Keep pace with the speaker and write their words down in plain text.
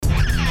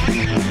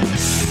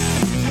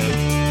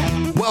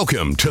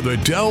Welcome to the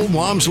Del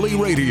Walmsley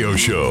Radio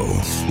Show.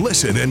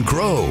 Listen and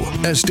grow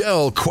as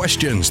Del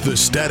questions the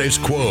status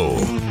quo,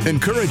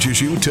 encourages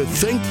you to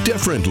think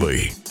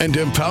differently, and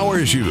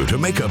empowers you to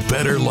make a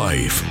better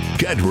life.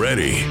 Get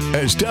ready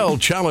as Del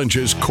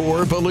challenges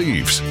core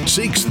beliefs,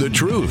 seeks the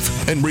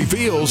truth, and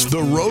reveals the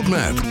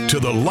roadmap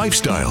to the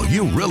lifestyle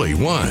you really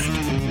want.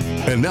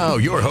 And now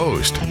your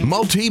host,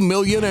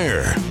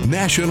 multi-millionaire,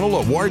 national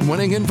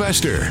award-winning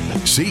investor,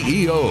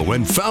 CEO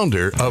and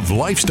founder of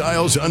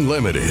Lifestyles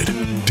Unlimited,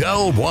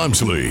 Del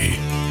Walmsley.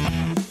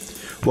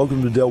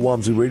 Welcome to the Del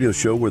Walmsley Radio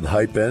Show, where the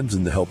hype ends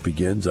and the help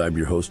begins. I'm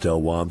your host, Del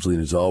Walmsley,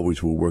 and as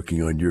always, we're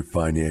working on your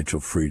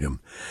financial freedom.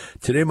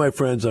 Today, my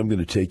friends, I'm going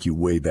to take you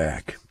way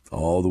back,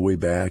 all the way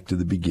back to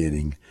the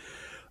beginning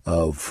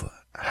of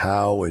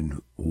how and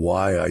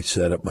why I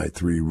set up my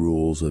 3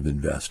 rules of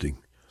investing.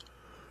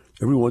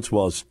 Every once in a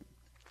while, it's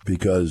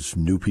because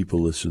new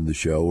people listen to the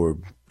show, or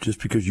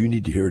just because you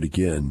need to hear it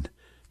again,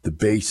 the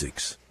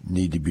basics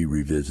need to be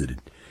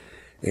revisited.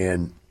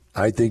 And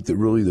I think that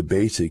really the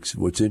basics,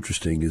 what's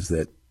interesting is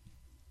that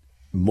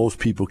most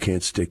people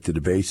can't stick to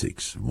the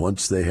basics.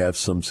 Once they have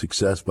some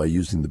success by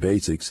using the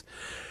basics,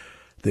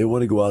 they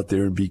want to go out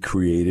there and be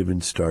creative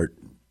and start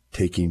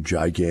taking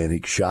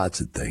gigantic shots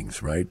at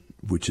things, right?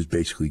 Which is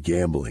basically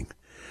gambling.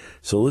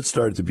 So let's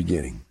start at the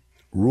beginning.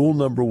 Rule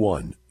number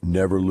 1,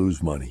 never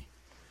lose money.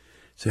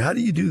 So how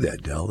do you do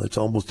that, Del? That's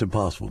almost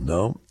impossible.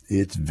 No,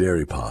 it's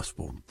very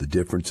possible. The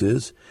difference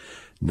is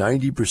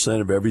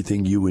 90% of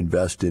everything you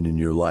invest in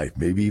your life,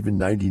 maybe even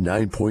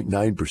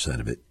 99.9%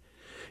 of it,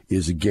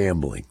 is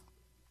gambling.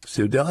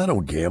 So, Del, I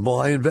don't gamble,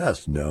 I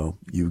invest. No,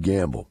 you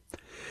gamble.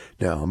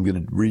 Now, I'm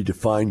going to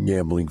redefine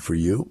gambling for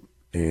you,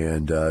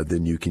 and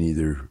then you can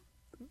either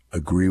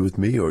agree with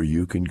me or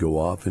you can go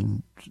off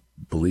and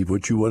believe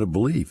what you want to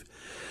believe.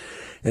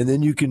 And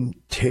then you can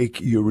take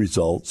your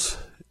results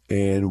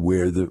and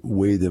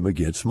weigh them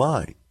against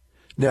mine.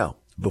 Now,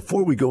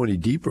 before we go any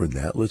deeper in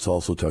that, let's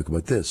also talk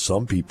about this.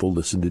 Some people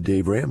listen to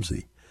Dave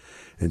Ramsey,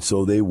 and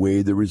so they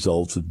weigh the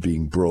results of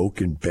being broke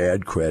and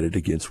bad credit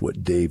against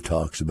what Dave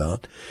talks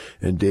about.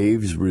 And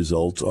Dave's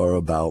results are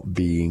about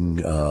being,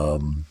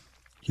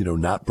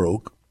 not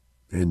broke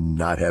and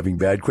not having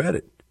bad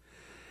credit.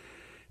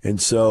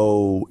 And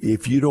so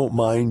if you don't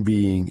mind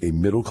being a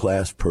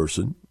middle-class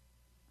person,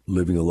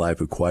 living a life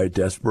of quiet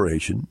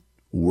desperation,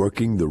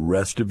 working the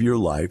rest of your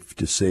life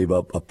to save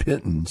up a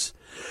pittance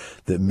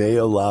that may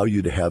allow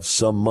you to have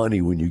some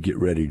money when you get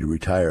ready to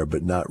retire,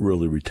 but not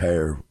really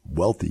retire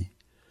wealthy,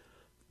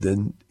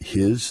 then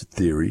his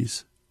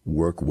theories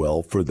work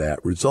well for that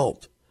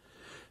result.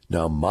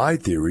 Now, my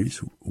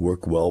theories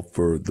work well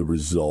for the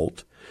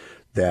result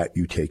that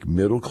you take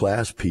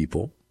middle-class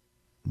people,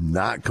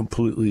 not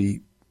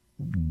completely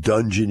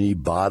dungeony,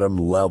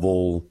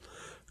 bottom-level,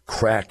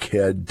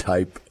 crackhead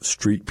type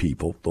street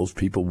people. Those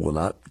people will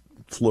not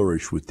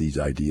flourish with these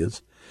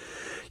ideas.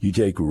 You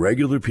take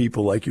regular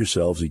people like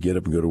yourselves who get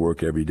up and go to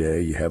work every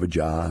day. You have a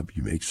job,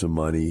 you make some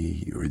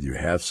money, or you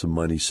have some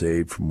money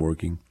saved from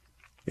working,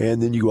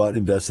 and then you go out and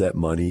invest that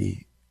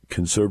money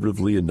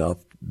conservatively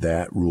enough.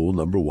 That rule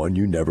number 1,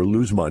 you never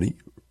lose money.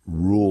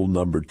 Rule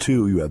number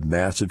 2, you have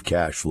massive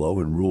cash flow.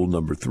 And rule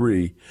number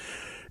 3,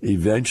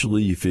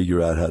 eventually you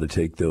figure out how to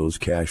take those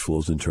cash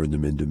flows and turn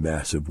them into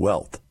massive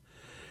wealth.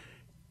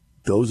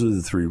 Those are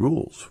the 3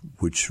 rules,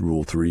 which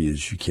rule 3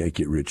 is you can't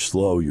get rich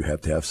slow. You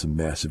have to have some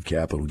massive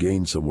capital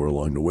gain somewhere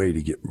along the way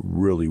to get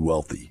really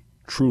wealthy,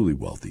 truly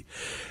wealthy.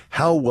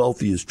 How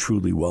wealthy is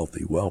truly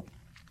wealthy? Well,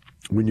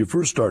 when you're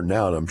first starting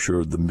out, I'm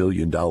sure the $1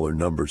 million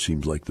number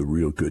seems like the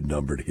real good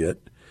number to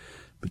hit.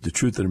 But the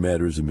truth of the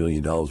matter is $1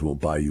 million won't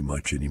buy you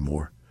much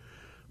anymore.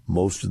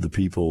 Most of the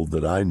people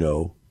that I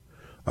know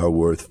are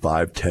worth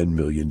 $5, $10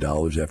 million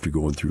after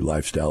going through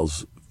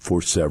lifestyles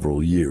for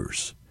several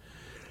years.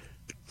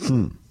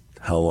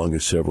 How long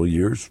is several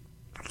years?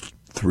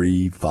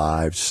 3,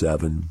 5,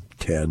 7,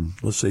 10,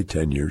 let's say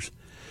 10 years.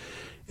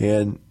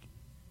 And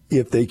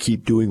if they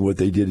keep doing what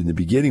they did in the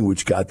beginning,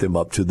 which got them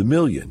up to the $1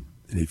 million,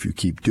 and if you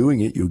keep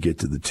doing it, you'll get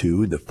to the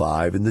 2 and the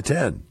 5 and the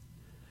 10,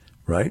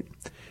 right?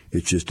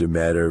 It's just a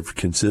matter of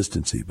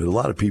consistency. But a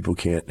lot of people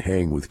can't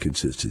hang with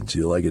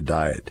consistency, like a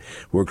diet.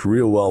 Worked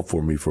real well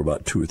for me for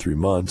about 2 or 3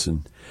 months,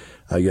 and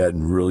I got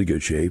in really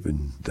good shape,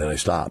 and then I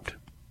stopped.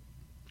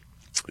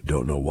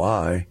 Don't know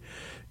why.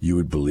 You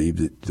would believe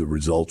that the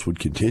results would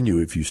continue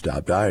if you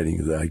stopped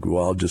dieting. Like,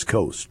 well, I'll just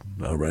coast.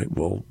 All right,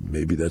 well,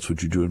 maybe that's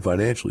what you're doing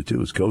financially,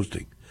 too, is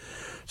coasting.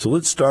 So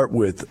let's start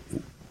with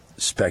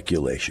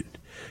speculation.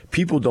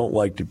 People don't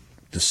like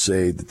to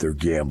say that they're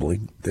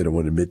gambling. They don't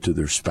want to admit to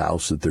their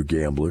spouse that they're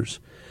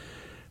gamblers.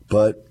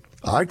 But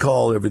I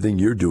call everything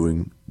you're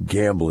doing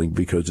gambling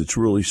because it's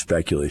really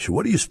speculation.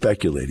 What are you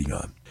speculating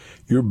on?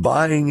 You're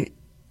buying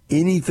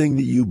anything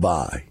that you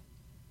buy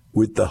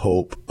with the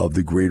hope of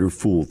the greater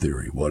fool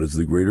theory. What is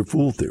the greater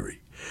fool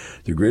theory?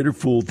 The greater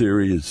fool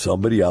theory is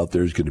somebody out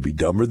there is going to be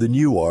dumber than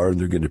you are, and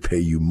they're going to pay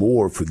you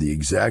more for the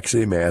exact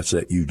same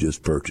asset you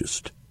just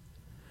purchased.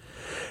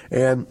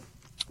 And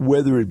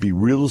whether it be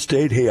real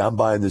estate, hey, I'm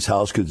buying this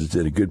house because it's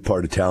in a good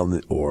part of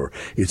town, or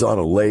it's on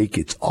a lake,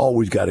 it's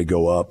always got to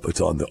go up.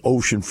 It's on the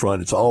ocean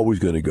front, it's always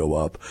going to go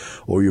up.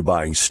 Or you're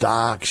buying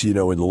stocks, in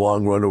the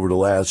long run over the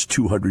last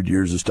 200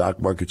 years, the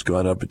stock market's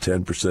gone up at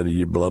 10% a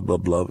year, blah, blah,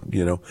 blah,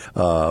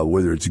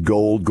 whether it's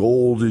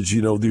gold is,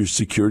 there's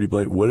security,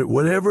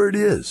 whatever it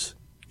is,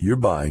 you're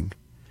buying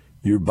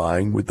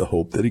with the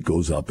hope that it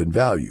goes up in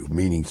value,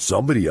 meaning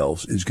somebody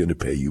else is going to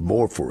pay you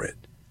more for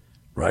it,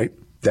 right?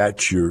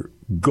 That's your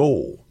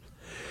goal,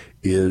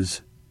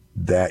 is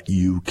that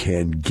you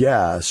can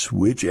guess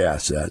which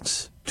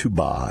assets to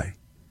buy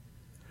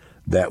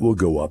that will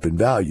go up in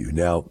value.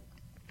 Now,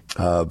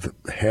 I've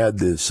had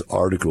this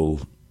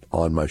article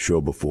on my show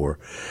before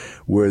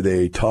where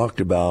they talked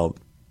about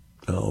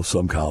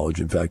some college,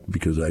 in fact,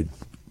 because I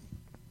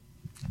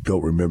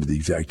don't remember the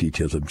exact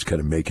details, I'm just kind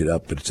of making it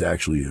up, but it's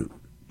actually a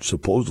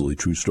supposedly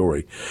true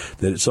story,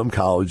 that at some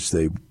college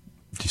they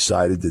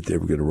decided that they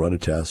were going to run a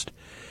test,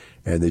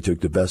 and they took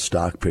the best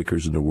stock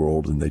pickers in the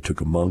world, and they took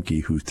a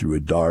monkey who threw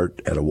a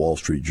dart at a Wall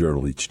Street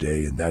Journal each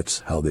day, and that's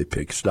how they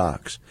picked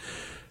stocks.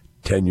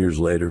 10 years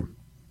later,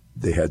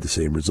 they had the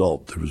same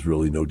result. There was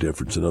really no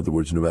difference. In other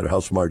words, no matter how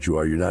smart you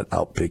are, you're not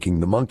outpicking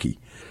the monkey.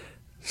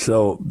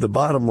 So the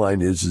bottom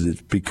line is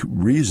the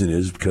reason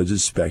is because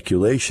it's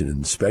speculation,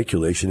 and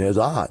speculation has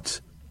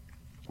odds,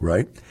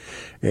 right?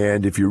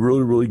 And if you're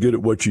really, really good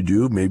at what you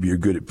do, maybe you're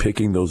good at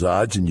picking those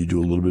odds and you do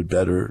a little bit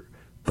better,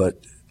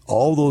 but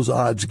all those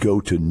odds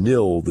go to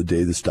nil the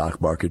day the stock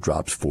market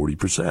drops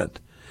 40%.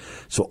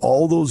 So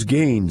all those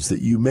gains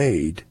that you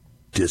made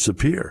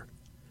disappear.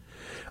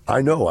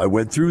 I know, I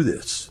went through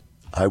this.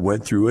 I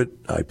went through it.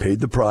 I paid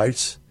the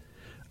price.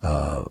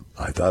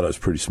 I thought I was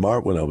pretty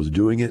smart when I was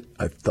doing it.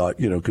 I thought,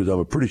 because I'm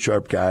a pretty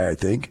sharp guy, I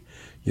think.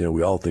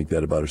 We all think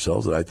that about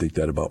ourselves, and I think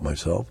that about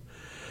myself,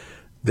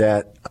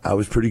 that I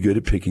was pretty good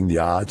at picking the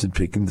odds and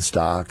picking the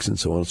stocks and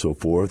so on and so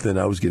forth. And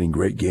I was getting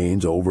great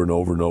gains over and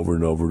over and over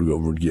and over and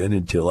over again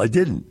until I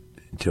didn't.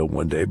 Until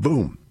one day,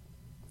 boom,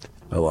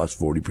 I lost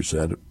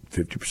 40%,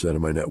 50%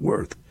 of my net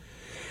worth.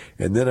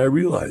 And then I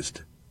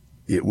realized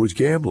it was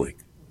gambling.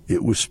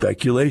 It was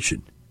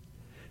speculation.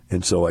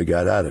 And so I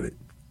got out of it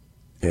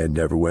and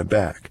never went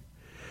back,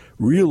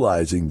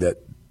 realizing that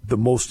the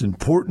most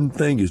important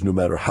thing is no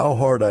matter how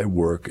hard I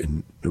work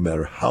and no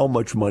matter how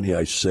much money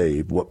I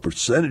save, what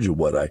percentage of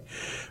what I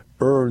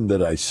earn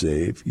that I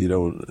save, in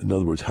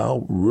other words,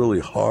 how really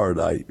hard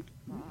I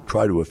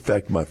try to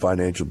affect my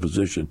financial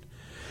position,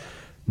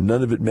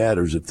 none of it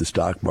matters if the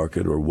stock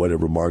market or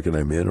whatever market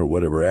I'm in or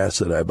whatever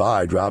asset I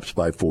buy drops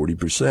by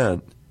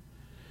 40%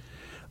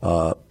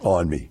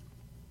 on me.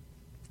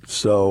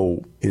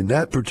 So in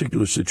that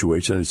particular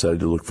situation, I decided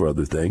to look for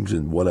other things,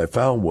 and what I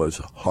found was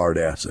hard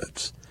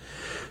assets.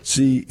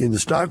 See, in the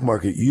stock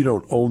market, you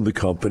don't own the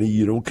company.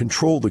 You don't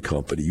control the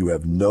company. You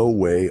have no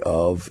way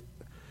of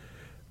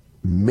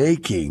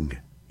making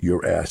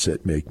your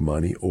asset make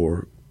money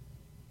or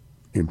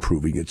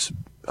improving its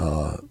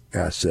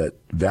asset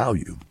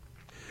value.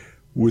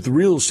 With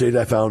real estate,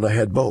 I found I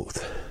had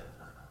both.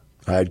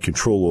 I had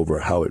control over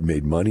how it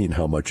made money and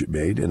how much it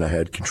made, and I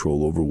had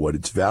control over what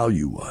its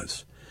value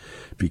was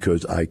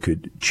because I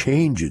could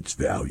change its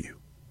value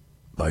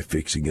by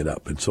fixing it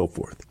up and so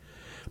forth.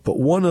 But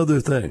one other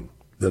thing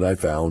that I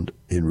found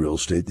in real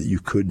estate that you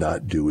could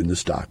not do in the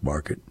stock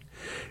market,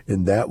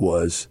 and that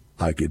was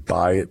I could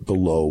buy it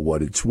below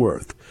what it's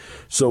worth.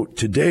 So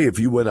today, if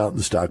you went out in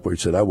the stock market and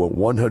said, I want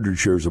 100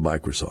 shares of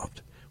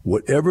Microsoft,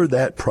 whatever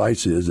that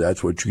price is,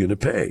 that's what you're going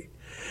to pay.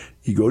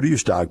 You go to your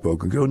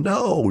stockbroker and go,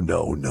 no,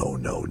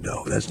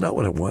 that's not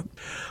what I want.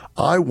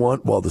 I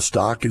want, while the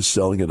stock is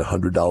selling at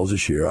 $100 a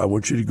share, I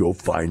want you to go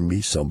find me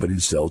somebody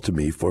to sell to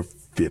me for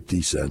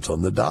 50 cents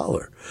on the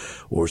dollar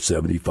or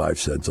 75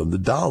 cents on the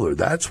dollar.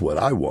 That's what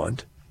I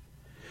want.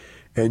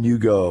 And you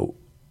go,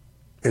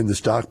 and the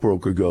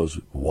stockbroker goes,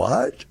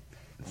 what?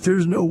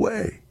 There's no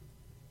way.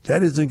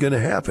 That isn't going to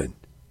happen.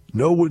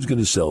 No one's going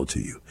to sell it to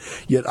you.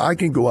 Yet I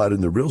can go out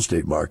in the real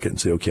estate market and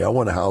say, okay, I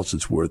want a house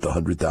that's worth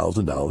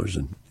 $100,000,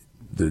 and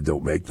they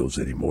don't make those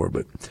anymore,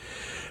 but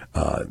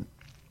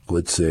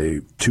let's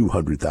say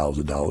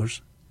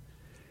 $200,000.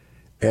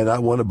 And I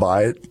want to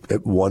buy it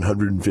at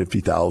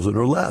 $150,000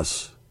 or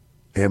less.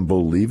 And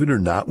believe it or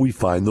not, we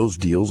find those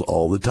deals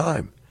all the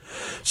time.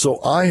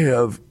 So I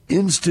have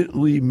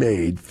instantly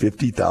made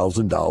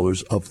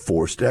 $50,000 of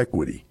forced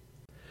equity.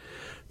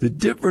 The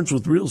difference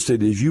with real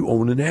estate is you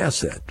own an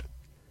asset.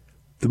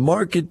 The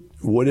market,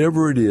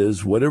 whatever it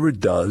is, whatever it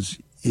does,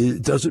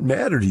 it doesn't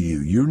matter to you.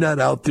 You're not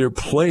out there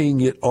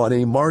playing it on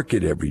a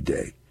market every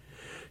day.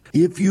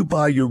 If you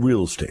buy your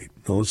real estate,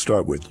 now let's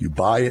start with, you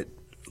buy it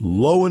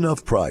low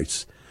enough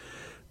price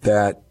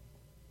that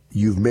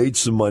you've made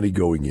some money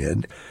going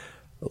in.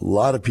 A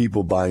lot of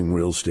people buying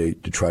real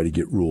estate to try to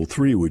get Rule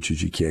 3, which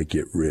is you can't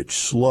get rich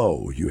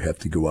slow. You have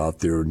to go out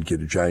there and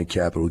get a giant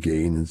capital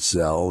gain and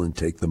sell and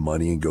take the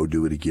money and go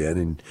do it again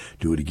and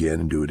do it again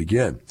and do it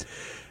again.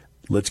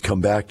 Let's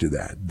come back to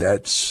that.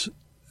 That's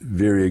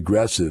very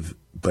aggressive,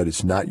 but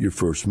it's not your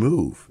first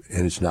move,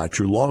 and it's not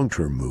your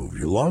long-term move.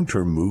 Your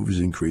long-term move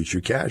is increase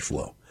your cash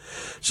flow.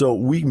 So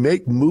we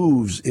make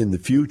moves in the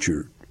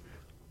future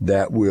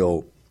that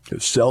will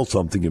sell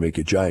something and make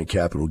a giant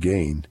capital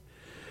gain.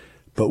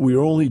 But we're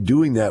only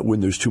doing that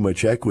when there's too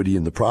much equity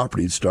in the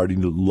property. It's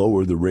starting to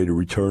lower the rate of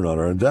return on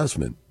our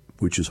investment,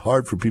 which is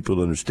hard for people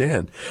to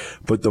understand.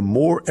 But the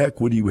more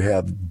equity we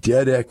have,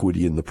 dead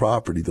equity in the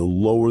property, the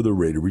lower the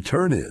rate of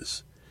return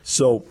is.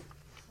 So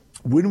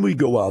when we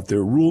go out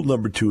there, rule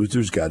number 2 is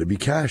there's got to be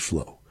cash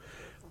flow.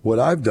 What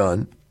I've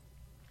done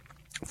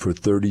for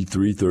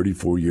 33,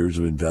 34 years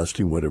of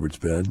investing, whatever it's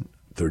been,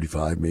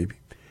 35 maybe,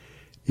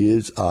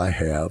 is I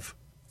have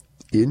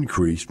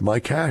increased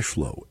my cash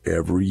flow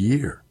every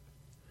year.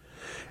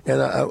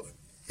 And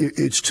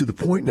it's to the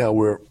point now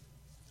where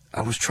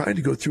I was trying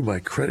to go through my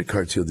credit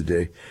cards the other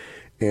day,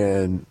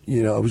 and,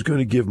 I was going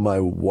to give my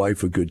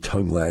wife a good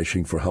tongue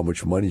lashing for how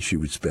much money she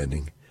was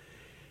spending.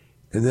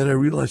 And then I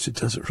realized it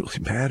doesn't really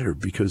matter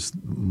because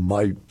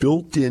my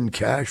built-in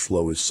cash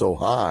flow is so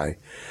high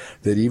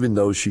that even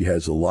though she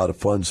has a lot of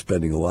fun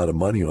spending a lot of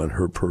money on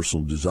her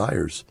personal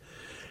desires,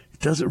 it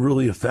doesn't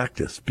really affect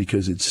us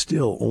because it's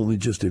still only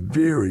just a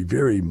very,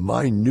 very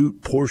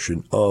minute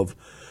portion of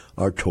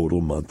our total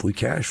monthly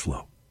cash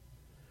flow.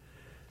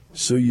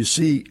 So you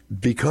see,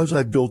 because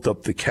I built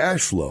up the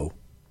cash flow,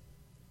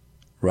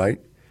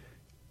 right,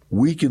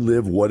 we can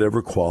live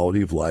whatever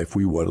quality of life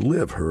we want to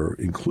live, her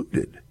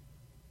included.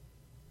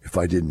 If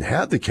I didn't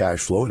have the cash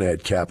flow and I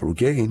had capital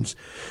gains,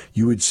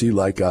 you would see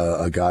like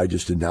a guy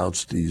just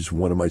announced he's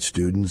one of my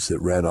students that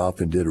ran off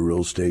and did a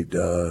real estate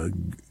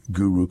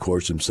guru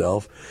course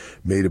himself,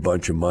 made a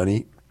bunch of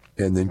money,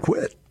 and then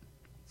quit.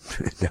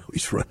 Now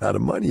he's run out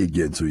of money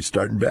again, so he's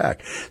starting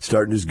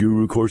his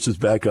guru courses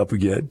back up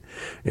again,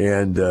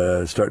 and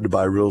starting to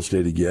buy real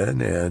estate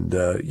again. And,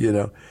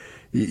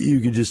 you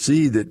can just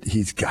see that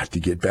he's got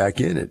to get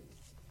back in it.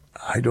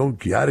 I don't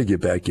got to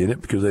get back in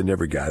it because I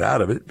never got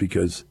out of it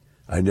because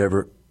I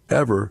never,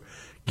 ever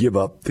give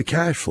up the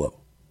cash flow,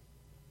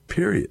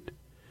 period.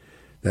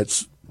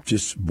 That's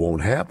just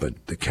won't happen.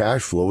 The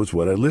cash flow is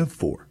what I live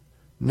for.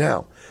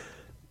 Now,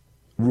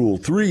 rule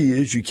 3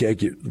 is you can't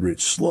get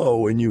rich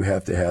slow and you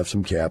have to have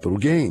some capital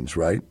gains,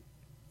 right?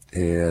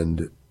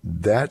 And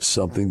that's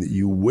something that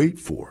you wait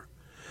for.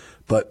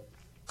 But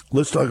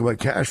let's talk about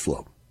cash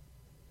flow.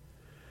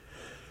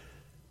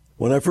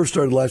 When I first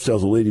started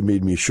Lifestyles, a lady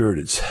made me a shirt.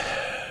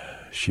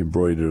 She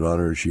embroidered it on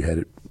her. She had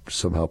it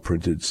somehow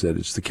printed, said,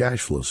 "It's the cash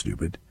flow,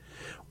 stupid."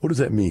 What does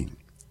that mean?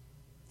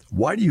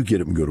 Why do you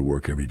get up and go to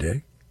work every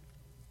day?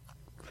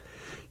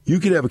 You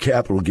could have a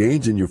capital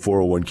gains in your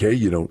 401k.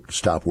 You don't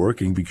stop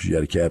working because you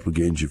had a capital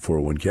gains in your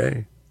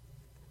 401k.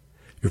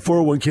 Your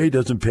 401k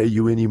doesn't pay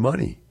you any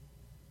money.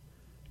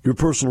 Your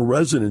personal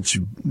residence,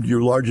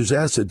 your largest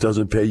asset,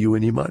 doesn't pay you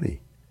any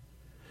money.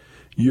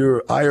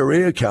 Your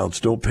IRA accounts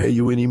don't pay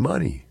you any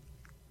money.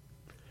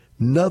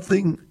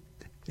 Nothing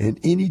and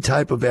any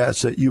type of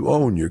asset you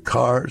own, your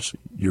cars,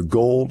 your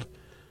gold,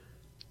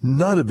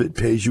 none of it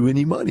pays you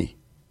any money.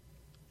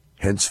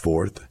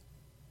 Henceforth,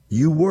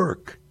 you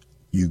work.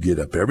 You get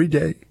up every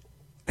day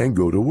and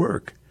go to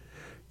work.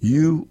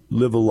 You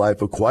live a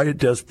life of quiet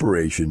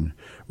desperation,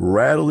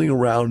 rattling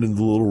around in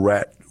the little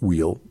rat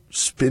wheel,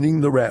 spinning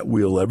the rat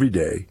wheel every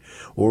day,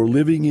 or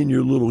living in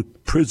your little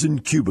prison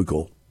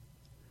cubicle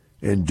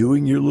and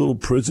doing your little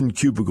prison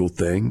cubicle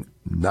thing,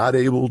 not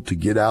able to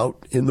get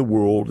out in the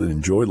world and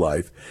enjoy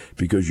life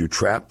because you're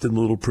trapped in the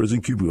little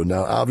prison cubicle.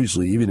 Now,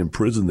 obviously, even in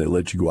prison, they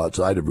let you go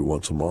outside every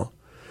once in a while,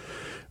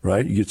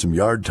 right? You get some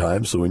yard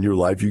time. So in your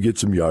life, you get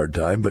some yard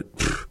time, but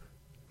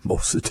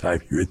most of the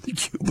time you're in the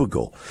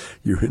cubicle.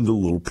 You're in the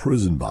little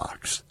prison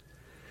box.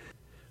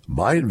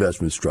 My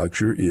investment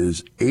structure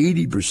is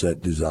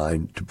 80%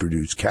 designed to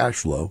produce cash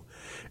flow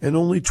and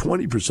only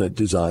 20%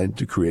 designed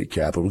to create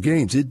capital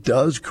gains. It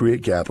does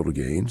create capital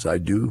gains. I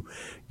do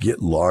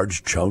get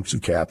large chunks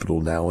of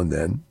capital now and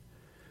then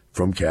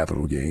from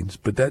capital gains,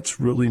 but that's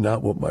really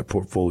not what my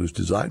portfolio is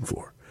designed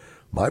for.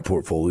 My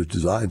portfolio is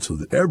designed so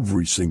that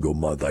every single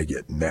month I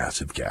get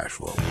massive cash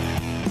flow.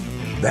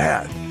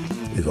 That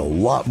is a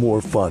lot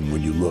more fun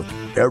when you look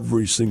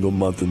every single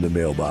month in the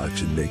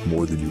mailbox and make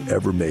more than you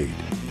ever made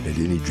at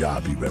any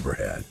job you've ever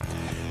had.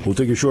 We'll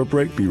take a short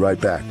break. Be right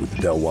back with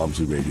the Del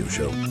Walmsley Radio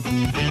Show.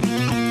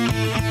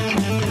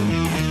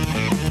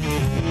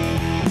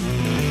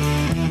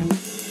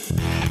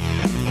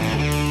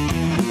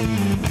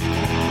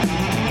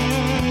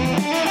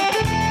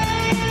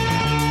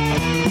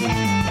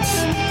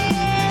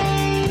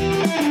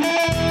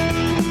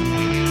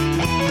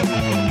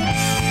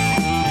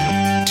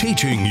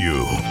 Teaching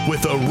you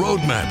with a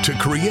roadmap to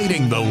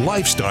creating the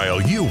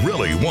lifestyle you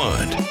really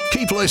want.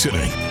 Keep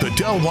listening. The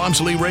Del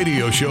Walmsley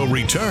Radio Show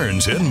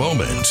returns in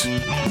moments.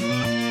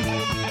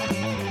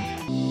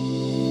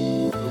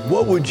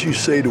 What would you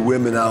say to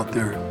women out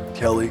there,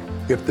 Kelly,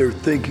 if they're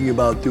thinking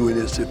about doing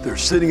this, if they're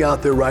sitting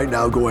out there right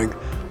now going,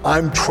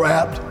 I'm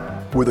trapped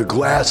with a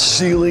glass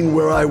ceiling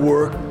where I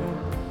work.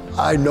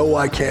 I know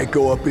I can't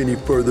go up any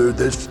further.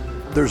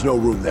 There's no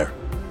room there.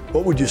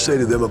 What would you say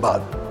to them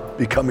about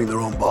becoming their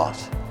own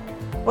boss?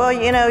 Well,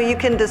 you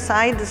can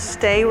decide to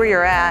stay where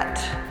you're at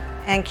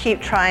and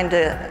keep trying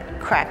to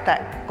crack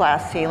that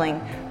glass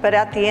ceiling. But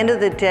at the end of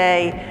the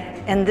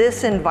day, in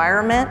this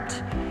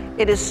environment,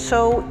 it is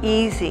so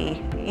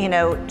easy,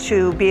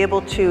 to be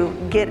able to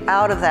get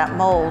out of that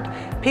mold.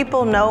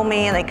 People know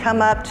me and they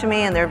come up to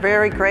me and they're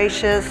very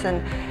gracious,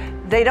 and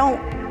they don't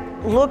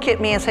look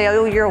at me and say,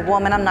 oh, you're a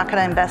woman, I'm not going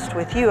to invest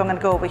with you, I'm going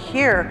to go over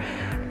here.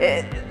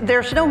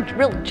 There's no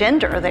real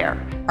gender there.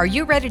 Are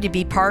you ready to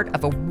be part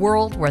of a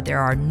world where there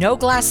are no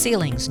glass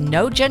ceilings,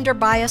 no gender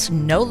bias,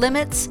 no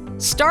limits?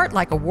 Start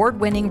like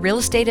award-winning real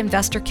estate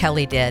investor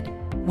Kelly did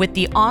with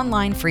the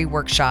online free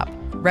workshop.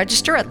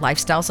 Register at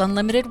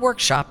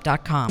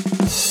lifestylesunlimitedworkshop.com.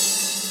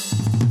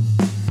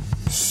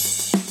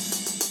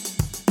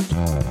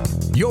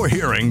 You're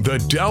hearing the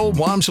Del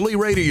Walmsley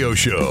Radio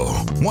Show.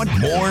 Want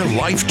more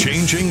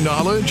life-changing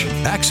knowledge?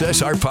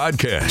 Access our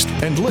podcast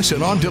and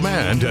listen on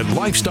demand at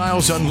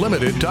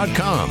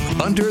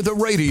lifestylesunlimited.com under the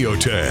radio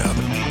tab.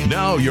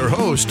 Now your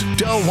host,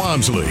 Del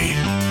Walmsley.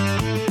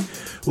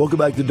 Welcome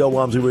back to the Del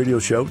Walmsley Radio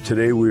Show.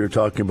 Today we are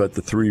talking about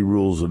the 3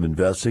 rules of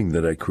investing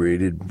that I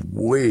created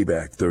way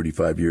back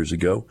 35 years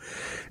ago.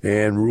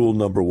 And rule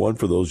number 1,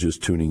 for those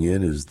just tuning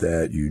in, is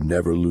that you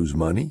never lose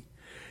money.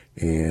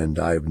 And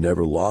I've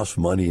never lost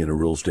money in a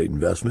real estate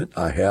investment.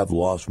 I have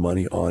lost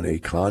money on a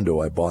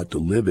condo I bought to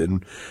live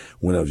in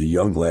when I was a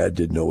young lad,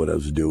 didn't know what I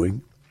was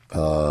doing.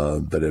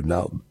 But I've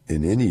not,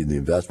 in any of the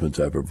investments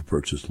I've ever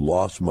purchased,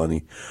 lost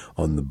money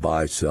on the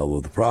buy-sell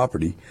of the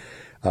property.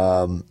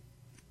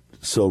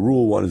 So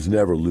rule 1 is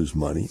never lose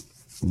money.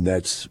 And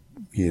that's,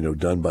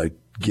 done by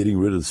getting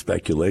rid of the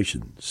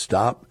speculation.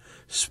 Stop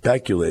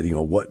speculating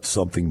on what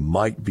something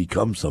might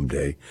become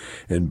someday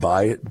and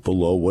buy it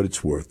below what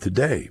it's worth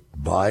today.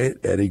 Buy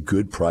it at a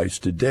good price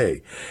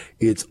today.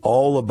 It's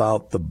all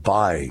about the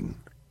buying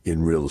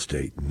in real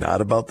estate,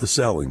 not about the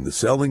selling. The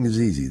selling is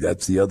easy.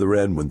 That's the other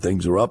end. When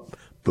things are up,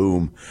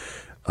 boom.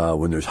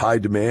 When there's high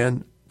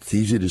demand, it's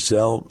easy to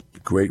sell,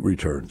 great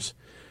returns.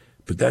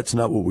 But that's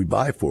not what we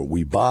buy for.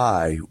 We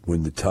buy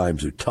when the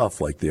times are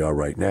tough like they are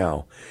right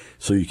now,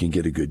 so you can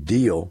get a good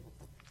deal.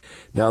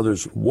 Now,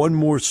 there's one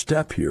more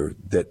step here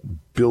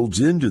that builds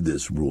into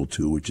this rule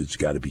 2, which has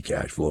got to be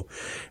cash flow,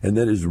 and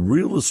that is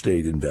real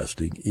estate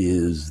investing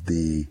is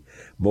the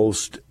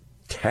most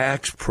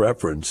tax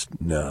preference.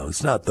 No,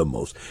 it's not the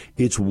most.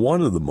 It's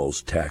one of the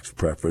most tax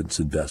preference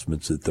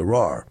investments that there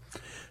are.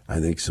 I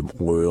think some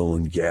oil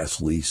and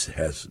gas lease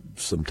has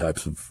some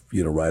types of,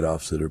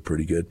 write-offs that are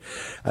pretty good.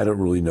 I don't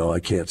really know. I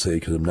can't say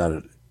because I'm not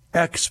an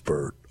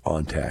expert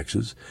on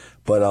taxes,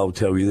 but I'll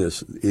tell you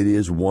this. It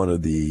is one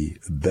of the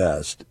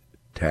best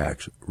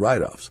tax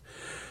write-offs.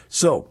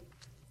 So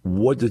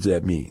what does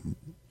that mean?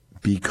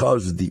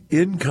 Because the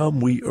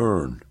income we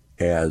earn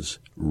as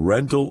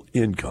rental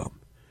income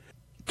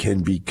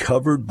can be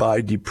covered by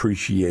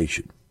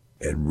depreciation,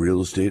 and real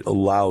estate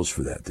allows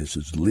for that. This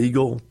is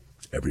legal.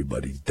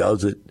 Everybody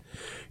does it.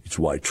 It's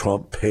why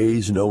Trump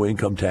pays no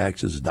income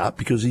taxes, not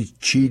because he's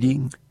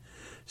cheating,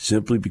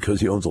 simply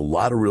because he owns a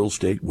lot of real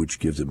estate, which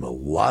gives him a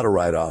lot of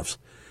write-offs,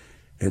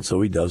 and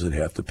so he doesn't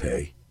have to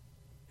pay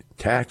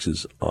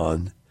taxes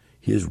on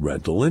his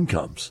rental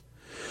incomes.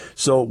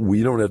 So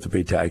we don't have to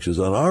pay taxes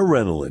on our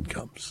rental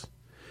incomes.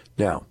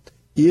 Now,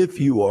 if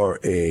you are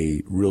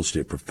a real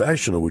estate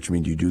professional, which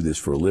means you do this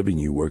for a living,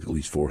 you work at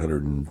least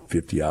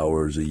 450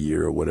 hours a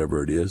year or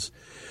whatever it is,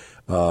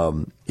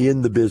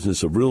 in the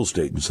business of real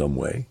estate in some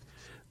way,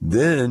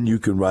 then you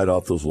can write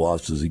off those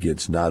losses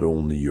against not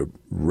only your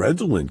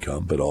rental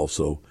income, but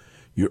also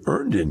your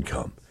earned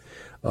income,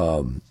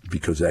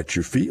 because that's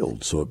your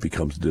field. So it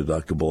becomes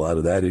deductible out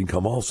of that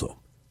income also.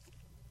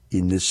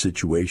 In this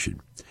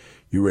situation,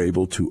 you're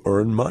able to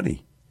earn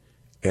money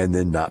and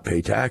then not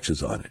pay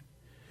taxes on it.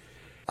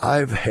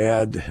 I've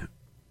had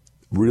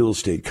real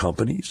estate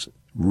companies,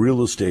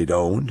 real estate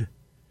owned,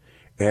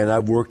 and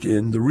I've worked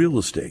in the real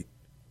estate.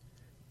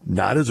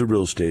 Not as a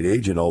real estate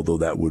agent, although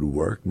that would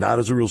work. Not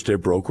as a real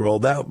estate broker,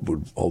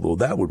 although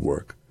that would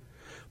work.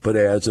 But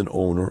as an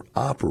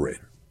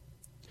owner-operator.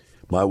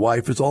 My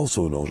wife is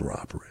also an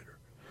owner-operator.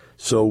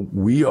 So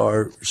we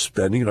are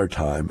spending our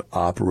time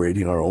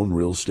operating our own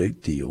real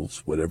estate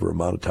deals, whatever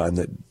amount of time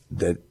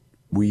that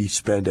we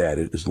spend at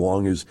it, as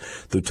long as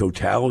the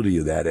totality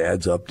of that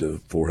adds up to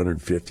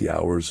 450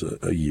 hours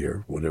a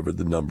year, whatever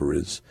the number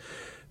is.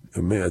 I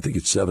think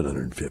it's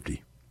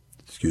 750.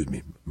 Excuse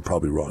me, I'm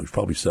probably wrong. It's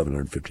probably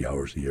 750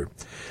 hours a year.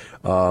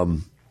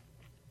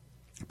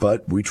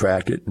 But we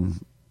track it,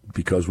 and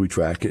because we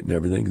track it and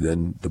everything,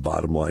 then the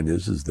bottom line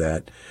is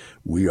that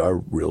we are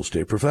real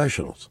estate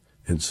professionals.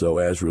 And so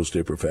as real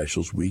estate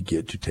professionals, we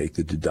get to take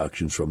the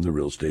deductions from the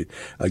real estate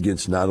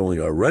against not only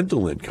our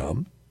rental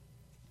income,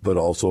 but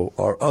also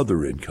our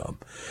other income.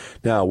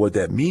 Now, what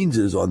that means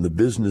is on the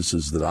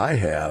businesses that I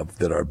have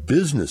that are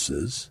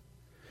businesses,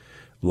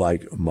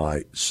 like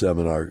my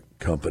seminar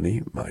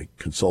company, my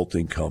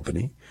consulting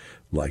company,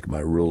 like my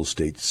real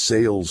estate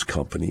sales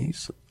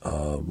companies,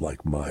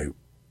 like my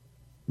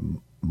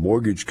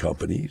mortgage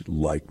company,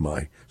 like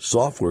my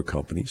software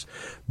companies,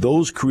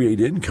 those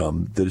create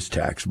income that is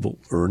taxable,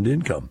 earned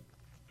income.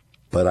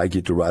 But I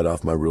get to write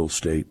off my real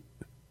estate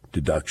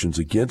deductions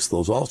against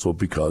those also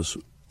because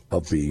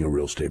of being a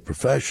real estate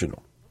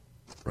professional,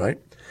 right?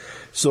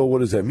 So what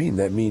does that mean?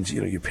 That means,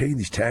 you're paying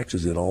these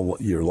taxes in all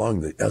year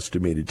long, the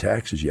estimated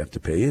taxes you have to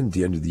pay in. At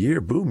the end of the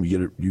year, boom,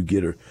 you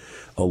get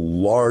a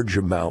large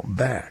amount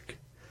back.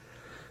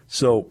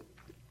 So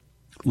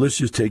let's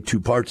just take two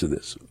parts of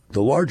this.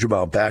 The large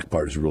amount back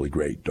part is really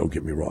great. Don't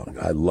get me wrong.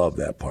 I love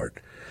that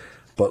part.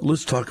 But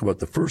let's talk about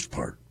the first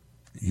part.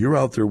 You're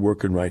out there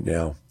working right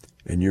now,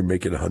 and you're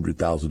making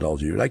 $100,000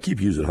 a year. And I keep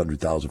using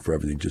 $100,000 for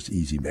everything, just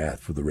easy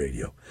math for the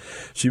radio.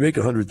 So you make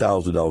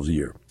 $100,000 a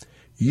year.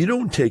 You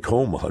don't take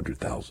home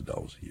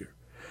 $100,000 a year.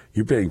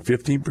 You're paying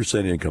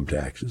 15% income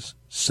taxes,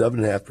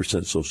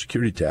 7.5% Social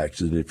Security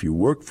taxes, and if you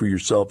work for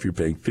yourself, you're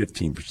paying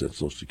 15%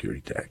 Social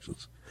Security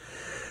taxes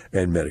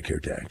and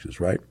Medicare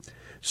taxes, right?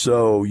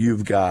 So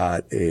you've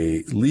got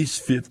at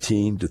least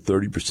 15 to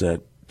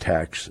 30%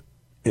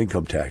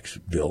 income tax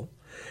bill,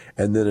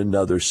 and then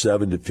another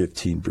 7 to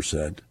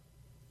 15%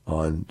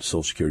 on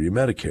Social Security and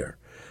Medicare.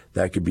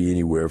 That could be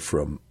anywhere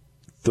from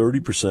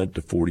 30%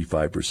 to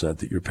 45%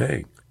 that you're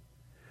paying.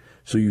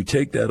 So you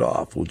take that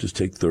off. We'll just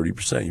take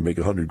 30%. You make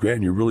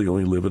 $100,000. You're really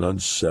only living on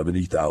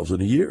 $70,000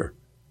 a year.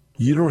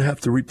 You don't have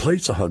to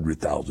replace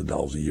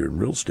 $100,000 a year in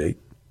real estate.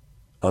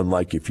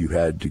 Unlike if you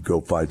had to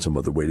go find some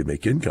other way to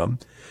make income,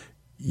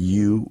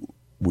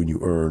 when you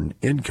earn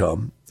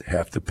income,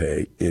 have to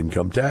pay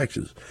income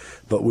taxes.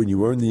 But when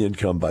you earn the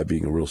income by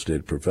being a real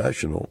estate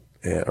professional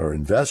or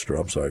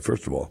investor,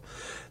 first of all,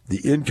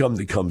 the income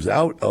that comes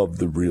out of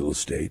the real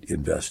estate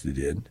invested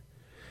in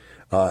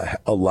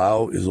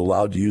is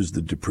allowed to use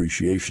the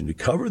depreciation to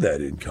cover that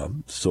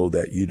income so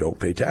that you don't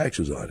pay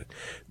taxes on it.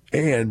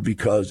 And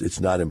because it's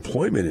not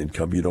employment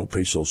income, you don't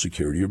pay Social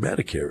Security or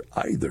Medicare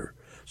either.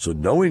 So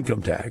no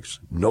income tax,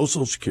 no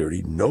Social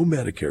Security, no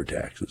Medicare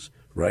taxes,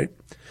 right?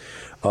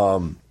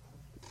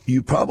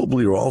 You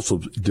probably are also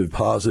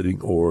depositing,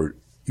 or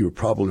you're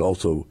probably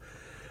also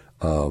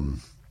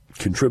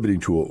contributing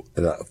to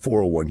a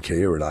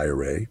 401k or an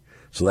IRA.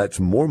 So that's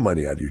more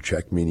money out of your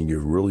check, meaning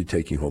you're really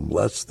taking home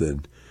less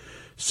than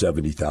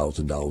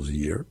 $70,000 a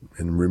year.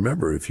 And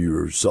remember, if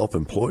you're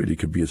self-employed, it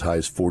could be as high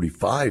as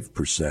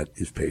 45%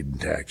 is paid in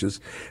taxes,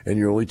 and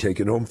you're only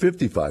taking home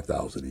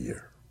 $55,000 a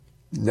year.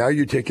 Now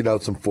you're taking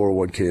out some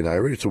 401k and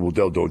IRA. So, well,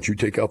 Del, don't you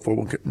take out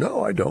 401k?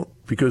 No, I don't,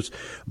 because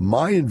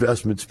my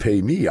investments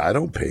pay me. I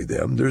don't pay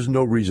them. There's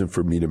no reason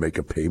for me to make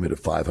a payment of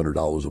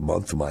 $500 a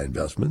month to my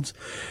investments.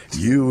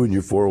 You and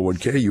your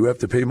 401k, you have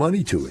to pay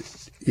money to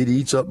it. It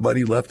eats up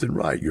money left and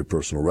right. Your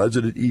personal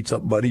resident eats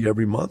up money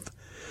every month.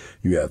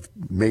 You have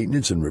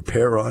maintenance and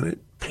repair on it,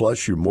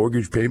 plus your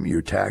mortgage payment,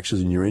 your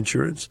taxes, and your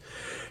insurance.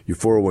 Your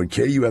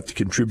 401k, you have to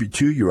contribute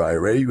to. Your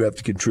IRA, you have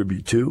to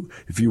contribute to.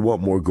 If you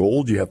want more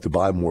gold, you have to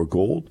buy more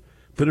gold.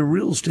 But in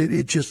real estate,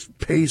 it just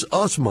pays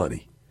us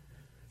money.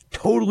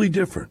 Totally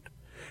different.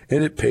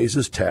 And it pays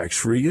us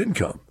tax-free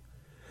income.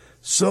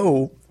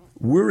 So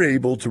we're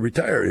able to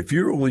retire. If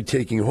you're only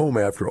taking home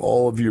after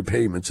all of your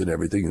payments and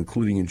everything,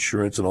 including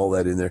insurance and all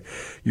that in there,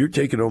 you're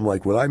taking home,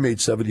 like when I made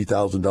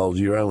 $70,000 a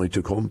year, I only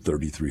took home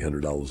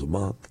 $3,300 a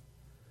month.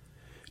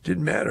 It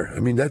didn't matter. I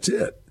mean, that's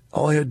it.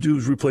 All I had to do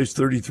was replace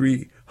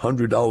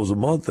 $3,300 a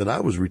month, and I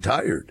was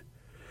retired.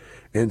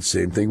 And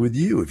same thing with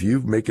you. If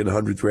you're making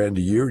 $100,000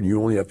 a year and you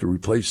only have to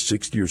replace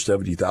 $60,000 or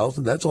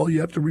 $70,000, that's all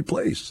you have to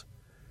replace.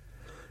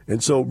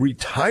 And so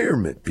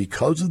retirement,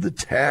 because of the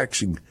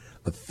taxing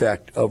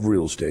effect of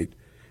real estate,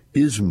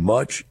 is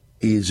much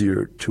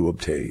easier to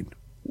obtain.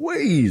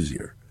 Way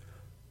easier.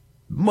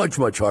 Much,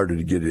 much harder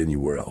to get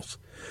anywhere else.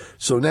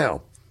 So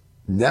now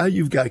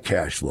you've got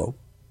cash flow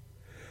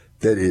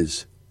that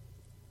is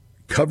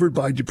covered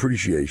by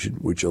depreciation,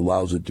 which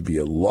allows it to be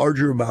a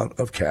larger amount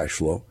of cash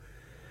flow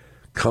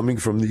coming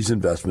from these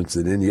investments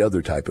than any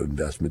other type of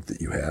investment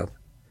that you have.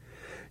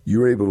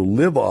 You're able to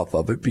live off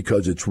of it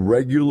because it's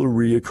regular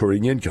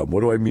reoccurring income. What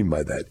do I mean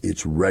by that?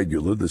 It's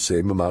regular. The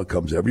same amount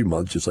comes every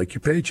month, just like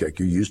your paycheck.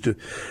 You're used to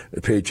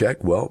a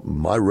paycheck. Well,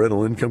 my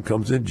rental income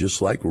comes in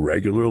just like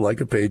regular, like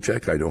a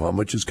paycheck. I know how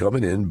much is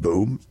coming in.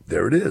 Boom.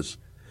 There it is.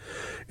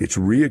 It's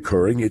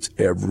reoccurring. It's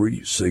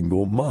every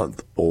single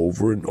month,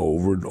 over and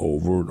over and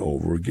over and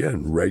over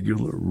again.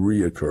 Regular,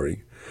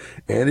 reoccurring.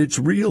 And it's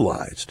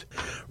realized.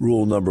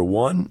 Rule number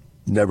 1,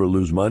 never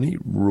lose money.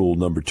 Rule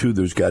number 2,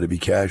 there's got to be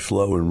cash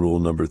flow. And rule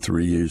number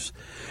 3 is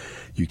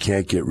you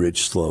can't get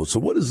rich slow. So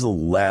what does the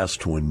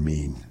last one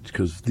mean?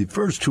 Because the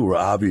first two are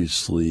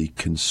obviously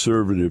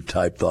conservative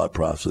type thought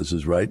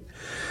processes, right?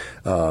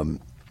 How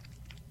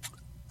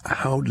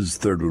does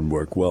the third one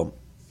work? Well,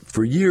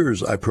 for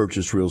years, I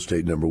purchased real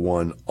estate, number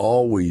 1,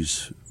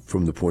 always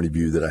from the point of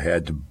view that I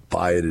had to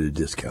buy it at a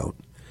discount.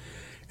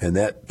 And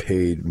that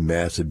paid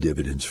massive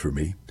dividends for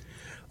me,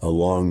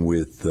 along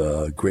with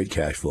great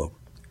cash flow.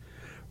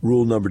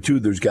 Rule number 2,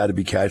 there's got to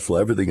be cash flow.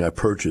 Everything I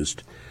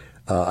purchased,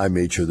 I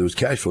made sure there was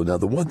cash flow. Now,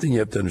 the one thing you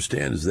have to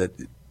understand is that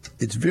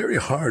it's very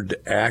hard to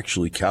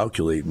actually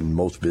calculate in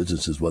most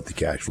businesses what the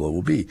cash flow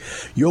will be.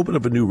 You open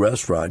up a new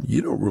restaurant,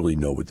 you don't really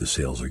know what the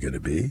sales are going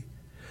to be.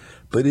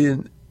 But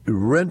in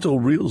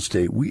rental real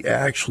estate, we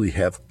actually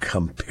have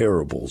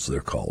comparables, they're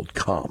called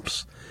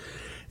comps.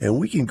 And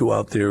we can go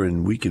out there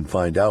and we can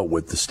find out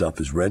what the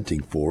stuff is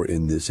renting for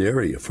in this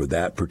area for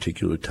that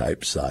particular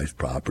type, size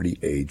property,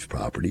 age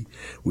property.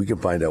 We can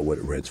find out what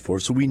it rents for.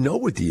 So we know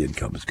what the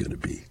income is going to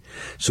be.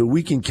 So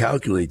we can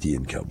calculate the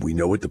income. We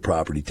know what the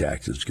property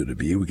tax is going to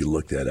be. We can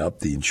look that up.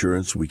 The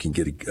insurance, we can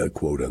get a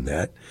quote on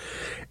that.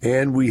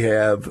 And we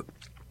have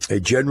a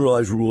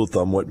generalized rule of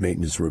thumb what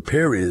maintenance and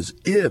repair is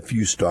if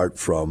you start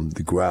from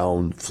the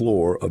ground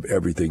floor of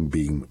everything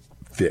being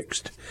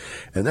fixed.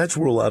 And that's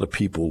where a lot of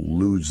people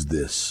lose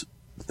this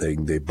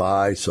thing. They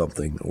buy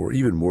something, or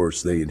even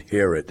worse, they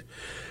inherit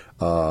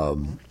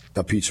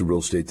a piece of real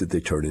estate that they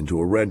turn into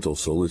a rental.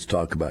 So let's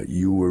talk about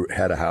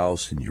had a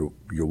house, and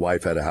your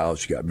wife had a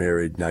house, you got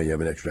married, now you have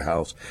an extra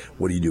house.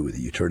 What do you do with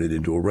it? You turn it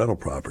into a rental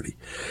property.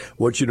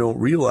 What you don't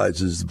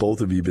realize is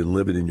both of you have been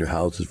living in your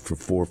houses for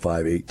 4,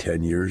 5, 8,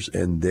 10 years,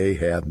 and they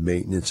have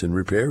maintenance and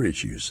repair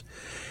issues.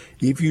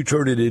 If you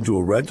turn it into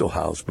a rental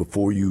house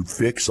before you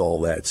fix all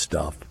that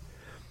stuff,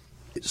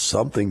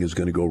 something is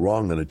going to go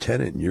wrong on a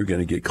tenant, and you're going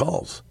to get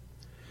calls.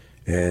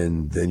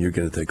 And then you're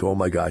going to think, oh,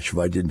 my gosh, if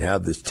I didn't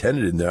have this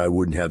tenant in there, I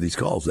wouldn't have these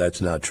calls.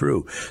 That's not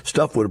true.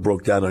 Stuff would have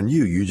broke down on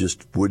you. You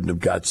just wouldn't have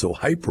got so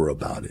hyper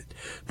about it.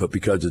 But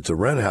because it's a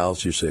rent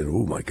house, you're saying,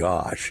 oh, my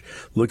gosh,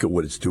 look at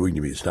what it's doing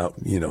to me. It's not,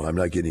 I'm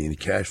not getting any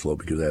cash flow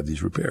because I have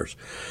these repairs.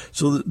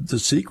 So the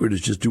secret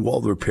is just do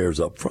all the repairs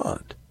up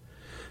front.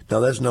 Now,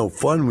 that's no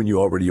fun when you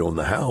already own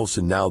the house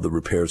and now the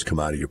repairs come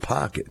out of your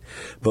pocket.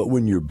 But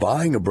when you're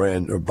buying a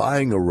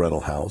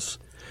rental house,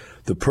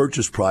 the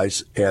purchase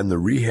price and the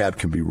rehab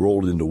can be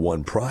rolled into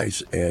one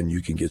price, and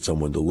you can get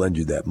someone to lend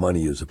you that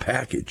money as a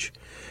package.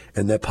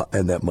 And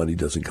that money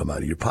doesn't come out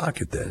of your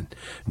pocket then.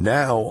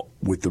 Now,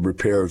 with the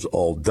repairs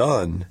all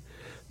done,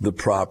 the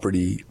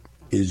property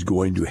is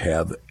going to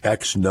have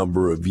X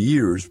number of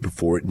years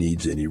before it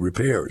needs any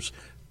repairs.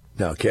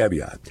 Now,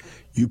 caveat,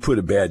 you put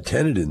a bad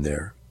tenant in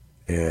there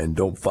and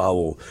don't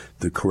follow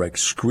the correct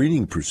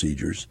screening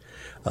procedures,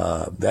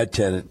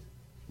 that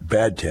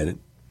bad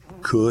tenant,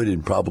 could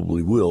and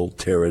probably will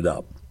tear it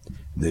up.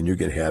 Then you're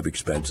going to have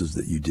expenses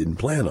that you didn't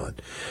plan on.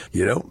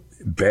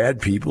 Bad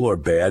people are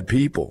bad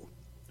people.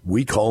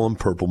 We call them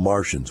purple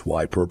Martians.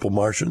 Why purple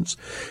Martians?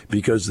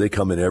 Because they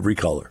come in every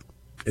color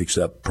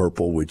except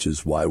purple, which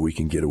is why we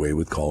can get away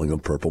with calling them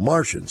purple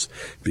Martians,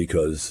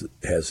 because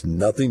it has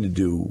nothing to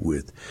do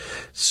with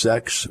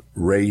sex,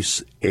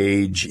 race,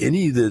 age,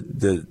 any of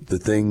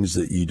the things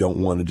that you don't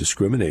want to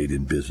discriminate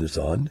in business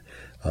on.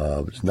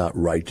 It's not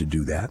right to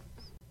do that.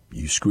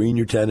 You screen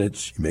your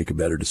tenants, you make a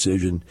better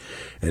decision,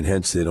 and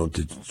hence they don't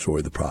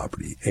destroy the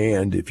property.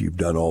 And if you've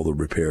done all the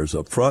repairs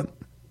up front,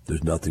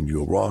 there's nothing to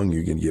go wrong.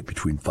 You're going to get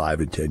between 5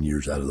 and 10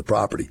 years out of the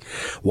property.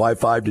 Why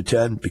 5 to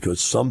 10? Because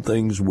some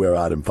things wear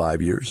out in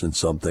 5 years and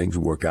some things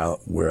wear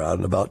out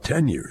in about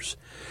 10 years.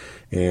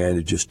 And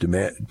it just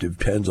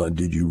depends on,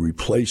 did you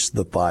replace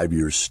the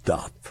 5-year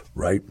stuff,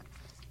 right?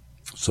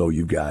 So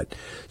you've got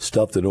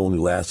stuff that only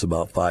lasts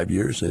about 5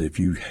 years, and if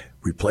you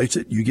replace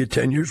it, you get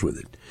 10 years with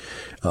it.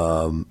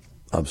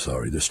 I'm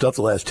sorry, there's stuff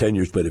that lasts 10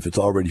 years, but if it's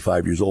already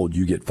 5 years old,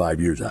 you get 5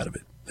 years out of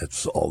it.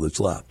 That's all that's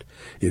left.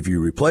 If you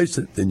replace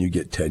it, then you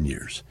get 10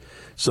 years.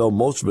 So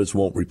most of us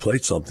won't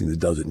replace something that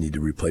doesn't need to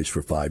replace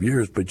for 5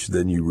 years, but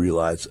then you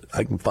realize,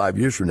 5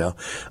 years from now,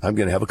 I'm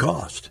going to have a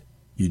cost.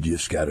 You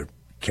just got to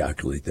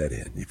calculate that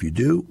in. If you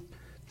do,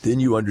 then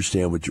you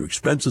understand what your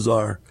expenses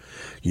are,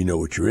 you know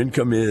what your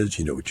income is,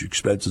 you know what your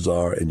expenses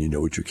are, and you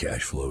know what your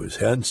cash flow is.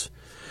 Hence,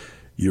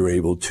 you're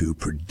able to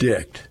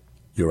predict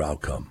your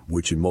outcome,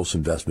 which in most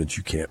investments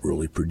you can't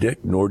really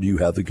predict, nor do you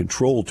have the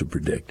control to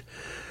predict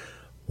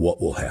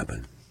what will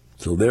happen.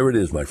 So there it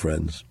is, my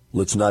friends.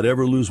 Let's not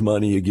ever lose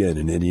money again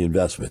in any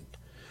investment.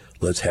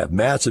 Let's have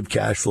massive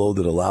cash flow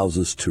that allows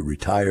us to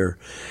retire.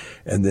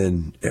 And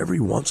then every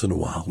once in a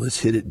while, let's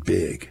hit it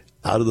big,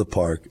 out of the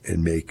park,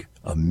 and make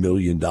 $1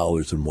 million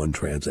in one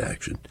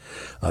transaction.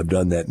 I've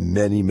done that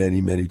many, many,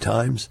 many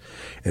times.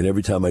 And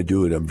every time I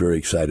do it, I'm very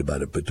excited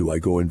about it. But do I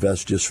go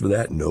invest just for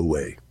that? No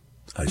way.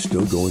 I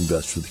still go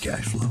invest for the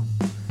cash flow.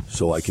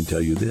 So I can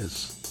tell you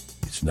this,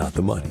 it's not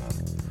the money,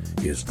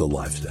 it's the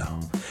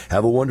lifestyle.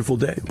 Have a wonderful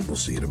day. We'll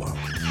see you tomorrow.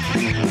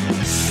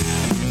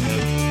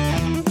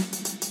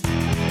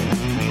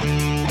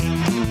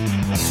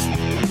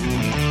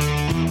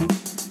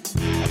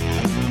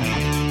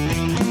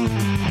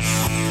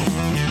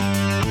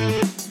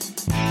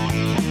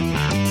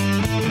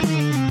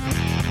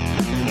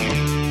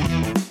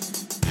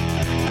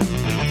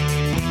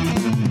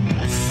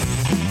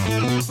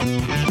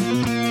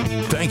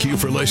 Thank you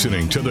for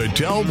listening to the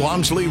Del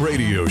Walmsley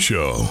Radio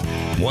Show.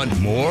 Want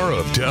more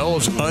of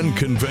Del's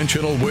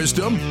unconventional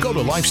wisdom? Go to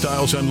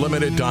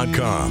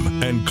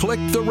lifestylesunlimited.com and click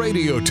the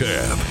radio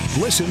tab.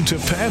 Listen to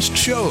past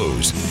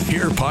shows,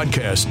 hear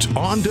podcasts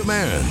on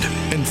demand,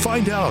 and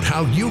find out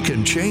how you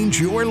can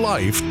change your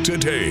life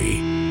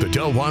today. The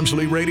Del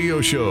Walmsley Radio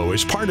Show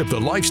is part of the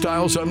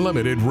Lifestyles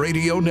Unlimited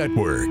Radio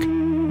Network.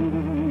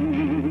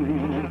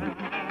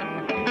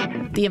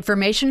 The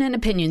information and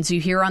opinions you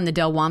hear on the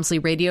Del Walmsley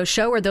Radio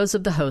Show are those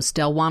of the host,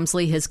 Del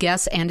Walmsley, his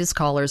guests, and his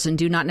callers, and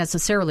do not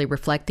necessarily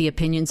reflect the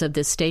opinions of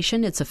this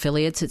station, its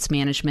affiliates, its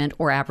management,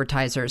 or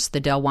advertisers. The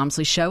Del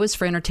Walmsley Show is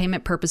for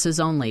entertainment purposes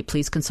only.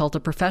 Please consult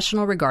a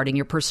professional regarding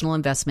your personal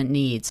investment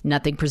needs.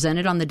 Nothing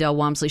presented on the Del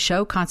Walmsley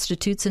Show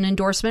constitutes an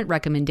endorsement,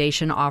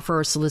 recommendation, offer,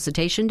 or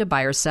solicitation to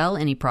buy or sell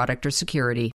any product or security.